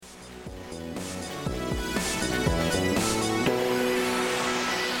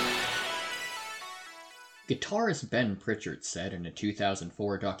Guitarist Ben Pritchard said in a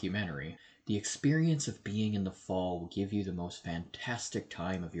 2004 documentary, "The experience of being in the Fall will give you the most fantastic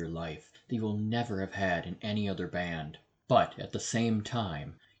time of your life that you will never have had in any other band. But at the same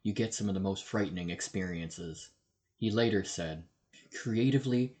time, you get some of the most frightening experiences." He later said,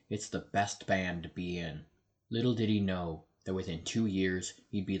 "Creatively, it's the best band to be in." Little did he know that within 2 years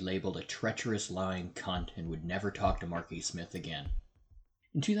he'd be labeled a treacherous lying cunt and would never talk to Marky Smith again.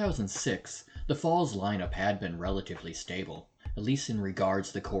 In 2006, the Fall's lineup had been relatively stable, at least in regards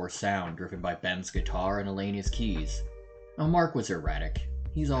to the core sound driven by Ben's guitar and Eleni's keys. Now Mark was erratic.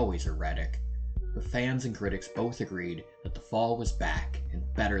 He's always erratic. But fans and critics both agreed that the Fall was back and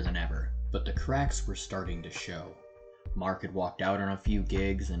better than ever. But the cracks were starting to show. Mark had walked out on a few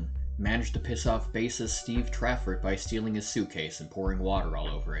gigs and managed to piss off bassist Steve Trafford by stealing his suitcase and pouring water all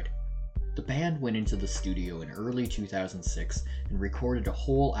over it. The band went into the studio in early 2006 and recorded a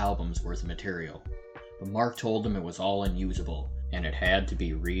whole album's worth of material. But Mark told them it was all unusable, and it had to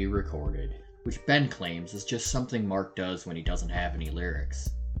be re-recorded, which Ben claims is just something Mark does when he doesn't have any lyrics.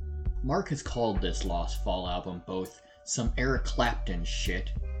 Mark has called this Lost Fall album both some Eric Clapton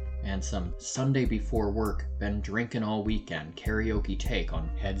shit and some Sunday before work, been drinking all weekend karaoke take on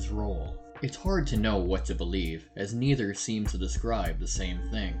Heads Roll. It's hard to know what to believe, as neither seems to describe the same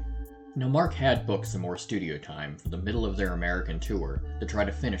thing. Now Mark had booked some more studio time for the middle of their American tour to try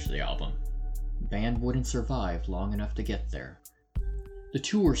to finish the album. The band wouldn't survive long enough to get there. The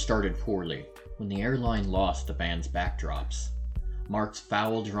tour started poorly when the airline lost the band's backdrops. Mark's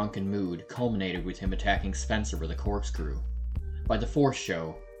foul drunken mood culminated with him attacking Spencer with a corkscrew. By the fourth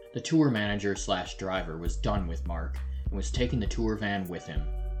show, the tour manager/driver was done with Mark and was taking the tour van with him.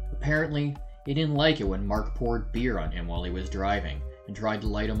 Apparently, he didn't like it when Mark poured beer on him while he was driving and tried to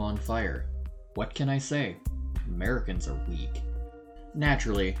light him on fire. What can I say? Americans are weak.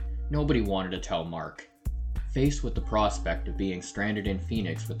 Naturally, nobody wanted to tell Mark. Faced with the prospect of being stranded in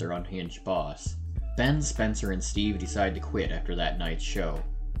Phoenix with their unhinged boss, Ben, Spencer, and Steve decided to quit after that night's show.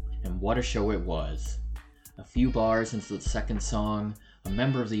 And what a show it was. A few bars into the second song, a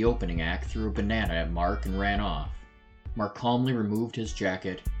member of the opening act threw a banana at Mark and ran off. Mark calmly removed his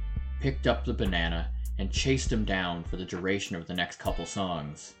jacket, picked up the banana, and chased him down for the duration of the next couple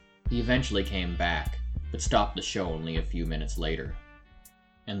songs. He eventually came back, but stopped the show only a few minutes later.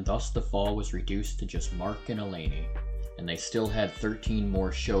 And thus the Fall was reduced to just Mark and Eleni, and they still had 13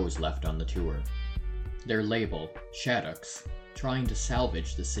 more shows left on the tour. Their label, Shaddux, trying to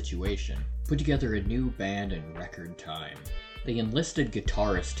salvage the situation, put together a new band in record time. They enlisted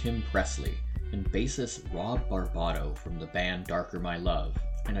guitarist Tim Presley and bassist Rob Barbato from the band Darker My Love,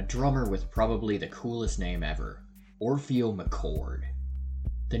 and a drummer with probably the coolest name ever, Orfeo McCord.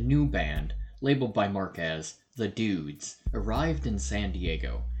 The new band, labeled by Mark as The Dudes, arrived in San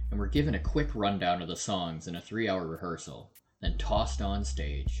Diego and were given a quick rundown of the songs in a 3-hour rehearsal, then tossed on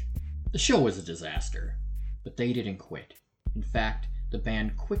stage. The show was a disaster, but they didn't quit. In fact, the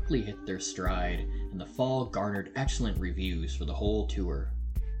band quickly hit their stride, and the Fall garnered excellent reviews for the whole tour.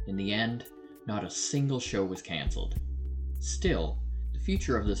 In the end, not a single show was cancelled. Still, the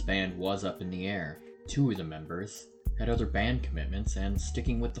future of this band was up in the air. 2 of the members had other band commitments, and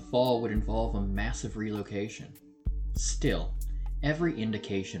sticking with the Fall would involve a massive relocation. Still, every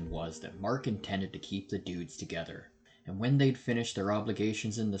indication was that Mark intended to keep the Dudes together, and when they'd finished their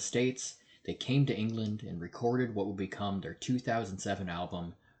obligations in the States, they came to England and recorded what would become their 2007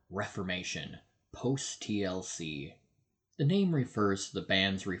 album, Reformation, post-TLC. The name refers to the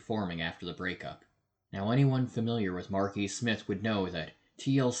band's reforming after the breakup. Now anyone familiar with Marky Smith would know that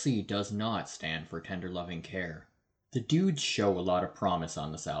TLC does not stand for Tender Loving Care. The Dudes show a lot of promise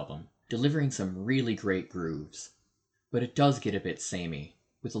on this album, delivering some really great grooves. But it does get a bit samey,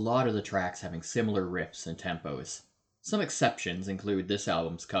 with a lot of the tracks having similar riffs and tempos. Some exceptions include this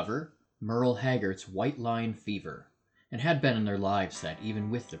album's cover, Merle Haggard's White Line Fever, and had been in their live set even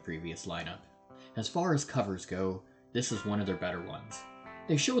with the previous lineup. As far as covers go, this is one of their better ones.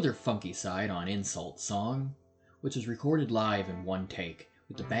 They show their funky side on Insult Song, which was recorded live in one take,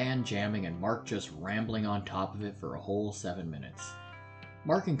 with the band jamming and Mark just rambling on top of it for a whole 7 minutes.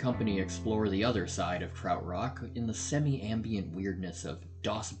 Mark and company explore the other side of krautrock in the semi-ambient weirdness of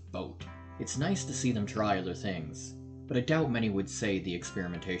Das Boot. It's nice to see them try other things, but I doubt many would say the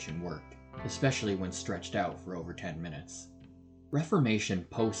experimentation worked, especially when stretched out for over 10 minutes. Reformation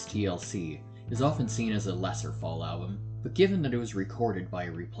post-TLC is often seen as a lesser Fall album, but given that it was recorded by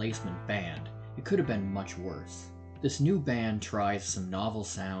a replacement band, it could have been much worse. This new band tries some novel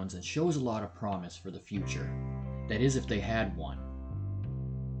sounds and shows a lot of promise for the future. That is, if they had one.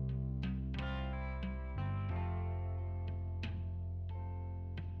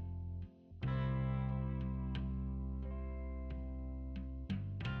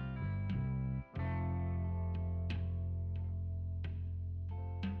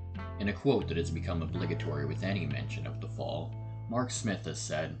 In a quote that has become obligatory with any mention of the fall, Mark Smith has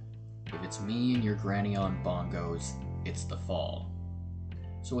said, "If it's me and your granny on bongos, it's the fall."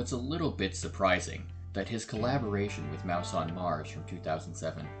 So it's a little bit surprising that his collaboration with Mouse on Mars from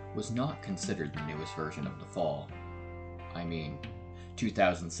 2007 was not considered the newest version of the fall. I mean,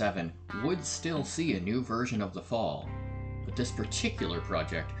 2007 would still see a new version of the fall, but this particular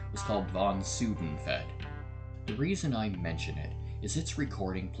project was called Von Sudenfeld. The reason I mention it is its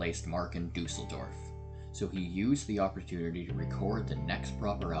recording placed Mark in Dusseldorf, so he used the opportunity to record the next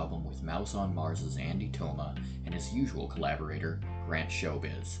proper album with Mouse on Mars' Andy Toma and his usual collaborator, Grant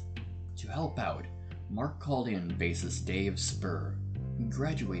Showbiz. To help out, Mark called in bassist Dave Spur, who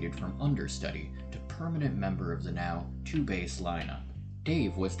graduated from understudy to permanent member of the now two-bass lineup.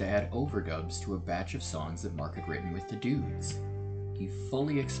 Dave was to add overdubs to a batch of songs that Mark had written with the Dudes. He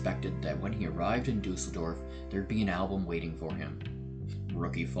fully expected that when he arrived in Dusseldorf, there'd be an album waiting for him.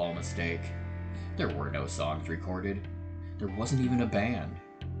 Rookie fall mistake. There were no songs recorded. There wasn't even a band.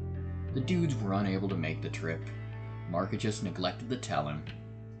 The Dudes were unable to make the trip. Mark had just neglected to tell him.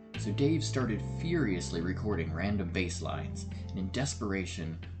 So Dave started furiously recording random bass lines, and in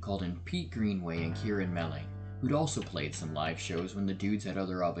desperation called in Pete Greenway and Kieran Melling, who'd also played some live shows when the Dudes had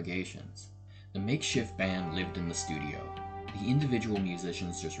other obligations. The makeshift band lived in the studio. The individual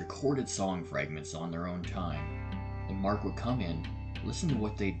musicians just recorded song fragments on their own time. And Mark would come in, listen to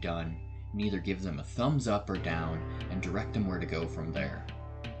what they'd done, and either give them a thumbs up or down and direct them where to go from there.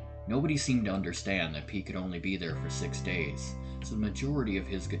 Nobody seemed to understand that Pete could only be there for 6 days, so the majority of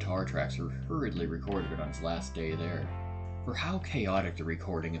his guitar tracks were hurriedly recorded on his last day there. For how chaotic the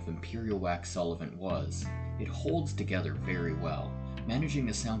recording of Imperial Wax Sullivan was, it holds together very well, managing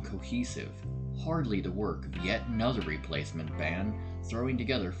to sound cohesive, hardly the work of yet another replacement band throwing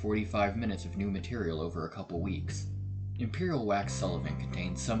together 45 minutes of new material over a couple weeks. Imperial Wax Sullivan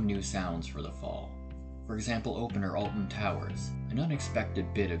contained some new sounds for the fall. For example, opener Alton Towers, an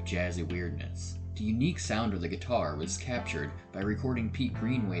unexpected bit of jazzy weirdness. The unique sound of the guitar was captured by recording Pete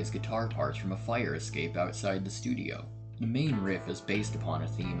Greenway's guitar parts from a fire escape outside the studio. The main riff is based upon a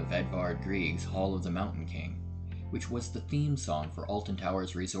theme of Edvard Grieg's Hall of the Mountain King, which was the theme song for Alton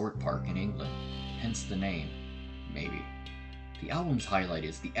Towers Resort Park in England, hence the name, maybe. The album's highlight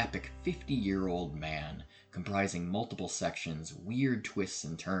is the epic 50-year-old man, comprising multiple sections, weird twists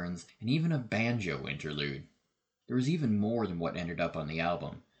and turns, and even a banjo interlude. There was even more than what ended up on the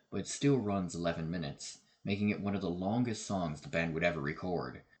album, but it still runs 11 minutes, making it one of the longest songs the band would ever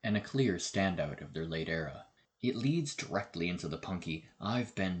record, and a clear standout of their late era. It leads directly into the punky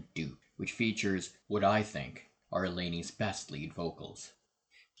I've Been Duped, which features what I think are Elaine's best lead vocals.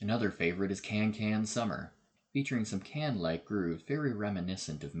 Another favorite is Can Can Summer, featuring some can-like grooves very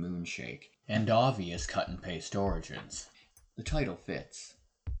reminiscent of Moonshake, and obvious cut-and-paste origins. The title fits.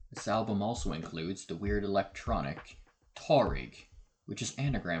 This album also includes the weird electronic Taurig, which is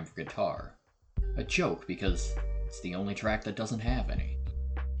anagram for guitar. A joke because it's the only track that doesn't have any.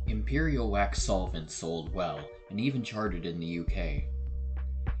 Imperial Wax Solvent sold well and even charted in the UK.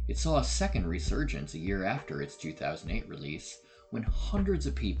 It saw a second resurgence a year after its 2008 release, when hundreds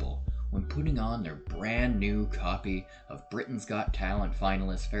of people, when putting on their brand new copy of Britain's Got Talent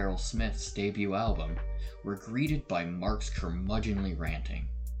finalist Pharrell Smith's debut album, were greeted by Mark's curmudgeonly ranting.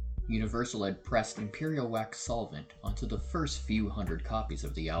 Universal had pressed Imperial Wax Solvent onto the first few hundred copies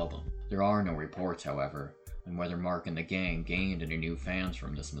of the album. There are no reports, however, on whether Mark and the gang gained any new fans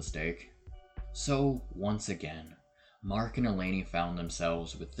from this mistake. So, once again, Mark and Elaine found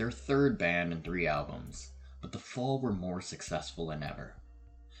themselves with their third band and 3 albums, but the fall were more successful than ever.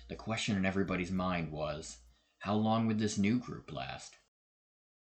 The question in everybody's mind was, how long would this new group last?